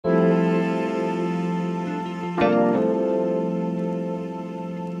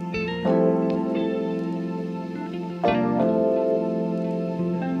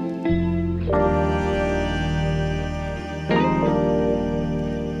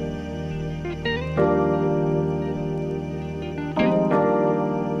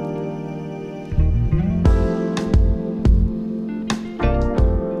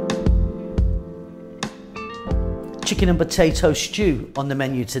chicken and potato stew on the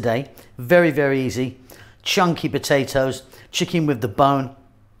menu today. Very, very easy. Chunky potatoes, chicken with the bone,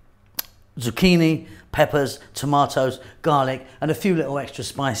 zucchini, peppers, tomatoes, garlic, and a few little extra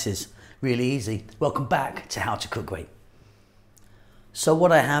spices. Really easy. Welcome back to How to Cook Great. So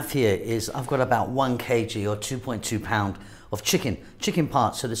what I have here is I've got about 1 kg or 2.2 pound of chicken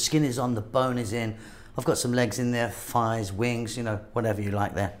parts. So the skin is on, the bone is in. I've got some legs in there, thighs, wings, you know, whatever you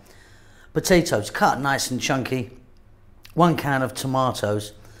like there. Potatoes cut nice and chunky. 1 can of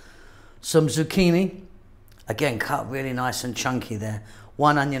tomatoes. Some zucchini, again cut really nice and chunky there.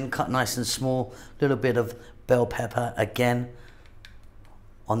 1 onion cut nice and small. Little bit of bell pepper, again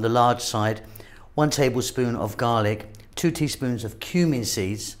on the large side. 1 tablespoon of garlic. 2 teaspoons of cumin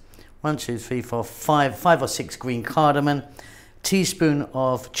seeds. 1, 2, 3, 4, 5 or 6 green cardamom. Teaspoon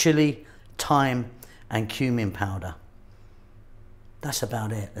of chilli, thyme, and cumin powder. That's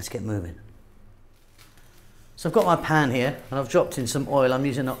about it. Let's get moving. So I've got my pan here and I've dropped in some oil. I'm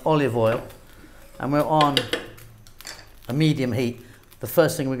using an olive oil and we're on a medium heat. The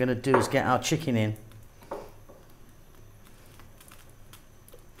first thing we're going to do is get our chicken in.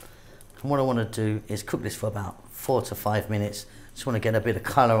 And what I want to do is cook this for about 4 to 5 minutes. Just want to get a bit of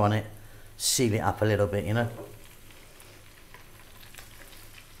colour on it, seal it up a little bit, you know.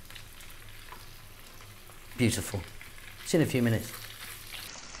 Beautiful. See you in a few minutes.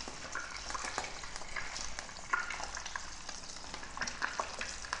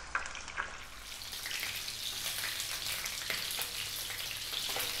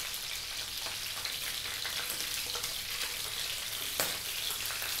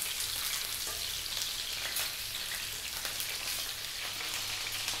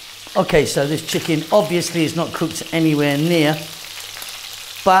 Okay, so this chicken obviously is not cooked anywhere near,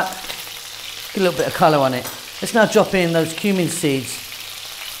 but get a little bit of colour on it. Let's now drop in those cumin seeds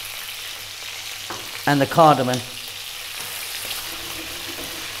and the cardamom.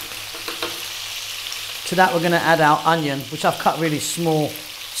 To that we're going to add our onion, which I've cut really small.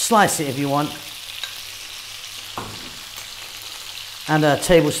 Slice it if you want. And a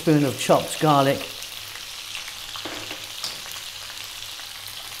tablespoon of chopped garlic.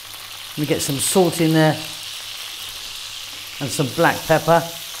 Let me get some salt in there and some black pepper.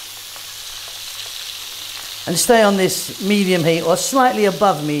 And stay on this medium heat, or slightly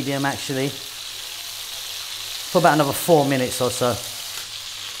above medium actually, for about another 4 minutes or so.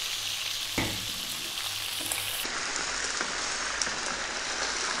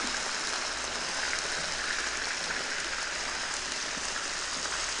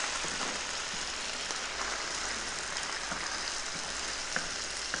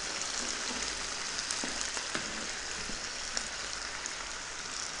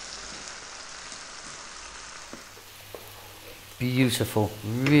 Beautiful,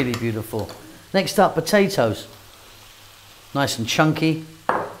 really beautiful. Next up, potatoes. Nice and chunky.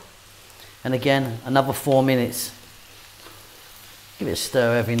 And again, another 4 minutes. Give it a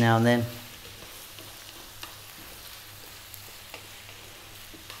stir every now and then.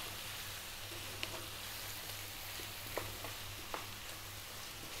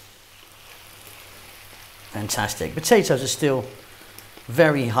 Fantastic. Potatoes are still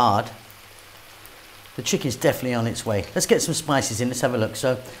very hard. The chicken's definitely on its way. Let's get some spices in. Let's have a look.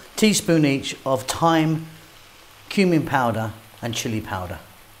 So, teaspoon each of thyme, cumin powder, and chili powder.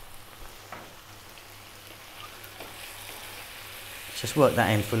 Just work that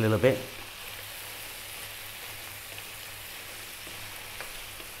in for a little bit.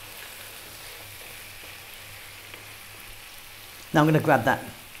 Now I'm going to grab that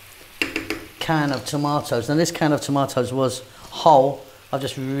can of tomatoes. Now this can of tomatoes was whole. I've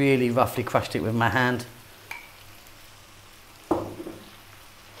just really roughly crushed it with my hand.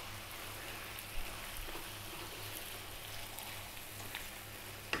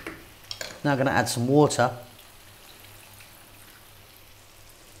 Now I'm going to add some water.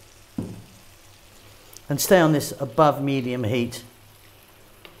 And stay on this above medium heat.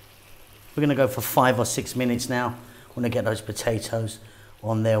 We're going to go for 5 or 6 minutes now. I want to get those potatoes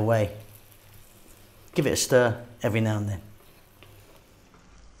on their way. Give it a stir every now and then.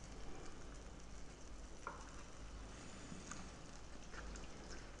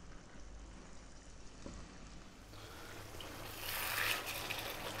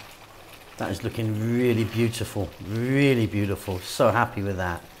 That is looking really beautiful, really beautiful. So happy with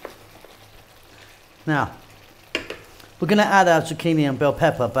that. Now, we're going to add our zucchini and bell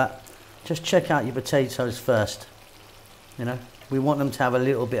pepper, but just check out your potatoes first. You know, we want them to have a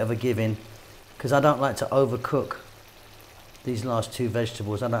little bit of a give in, because I don't like to overcook these last 2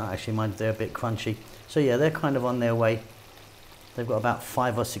 vegetables. I don't actually mind if they're a bit crunchy. So yeah, they're kind of on their way. They've got about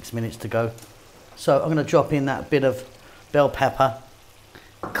 5 or 6 minutes to go. So I'm going to drop in that bit of bell pepper,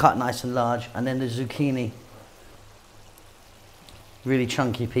 cut nice and large, and then the zucchini, really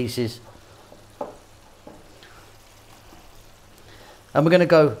chunky pieces. And we're going to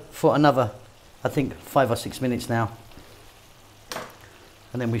go for another, I think, 5 or 6 minutes now.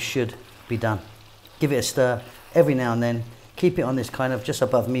 And then we should be done. Give it a stir every now and then. Keep it on this kind of just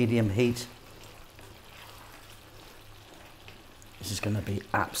above medium heat. This is going to be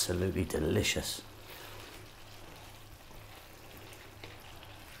absolutely delicious.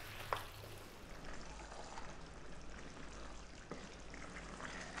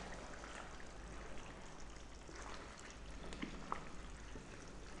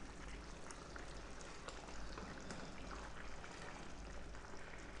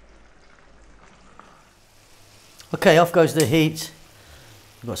 Okay, off goes the heat.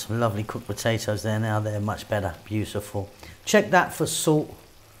 We've got some lovely cooked potatoes there now. They're much better, beautiful. Check that for salt.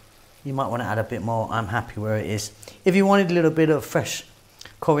 You might want to add a bit more. I'm happy where it is. If you wanted a little bit of fresh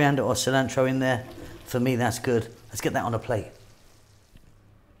coriander or cilantro in there, for me that's good. Let's get that on a plate.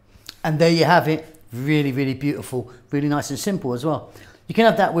 And there you have it. Really, really beautiful. Really nice and simple as well. You can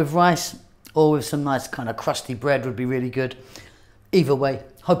have that with rice or with some nice kind of crusty bread would be really good. Either way,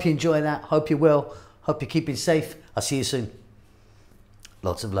 hope you enjoy that. Hope you will. Hope you're keeping safe. I'll see you soon.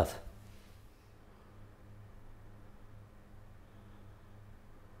 Lots of love.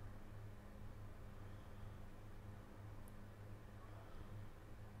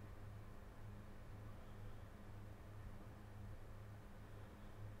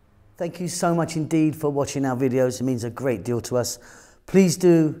 Thank you so much indeed for watching our videos. It means a great deal to us. Please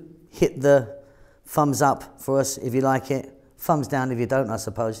do hit the thumbs up for us if you like it. Thumbs down if you don't, I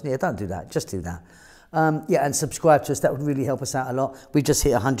suppose. Yeah, don't do that. Just do that. Yeah, and subscribe to us. That would really help us out a lot. We just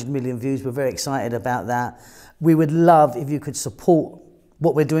hit 100 million views. We're very excited about that. We would love if you could support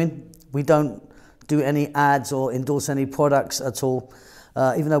what we're doing. We don't do any ads or endorse any products at all,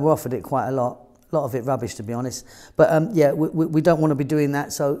 even though we're offered it quite a lot. A lot of it rubbish, to be honest. But yeah, we don't want to be doing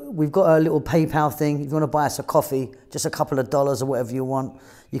that. So we've got a little PayPal thing. If you want to buy us a coffee, just a couple of dollars or whatever you want,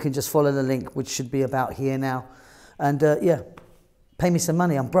 you can just follow the link, which should be about here now. And yeah, pay me some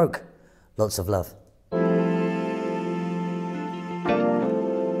money. I'm broke. Lots of love.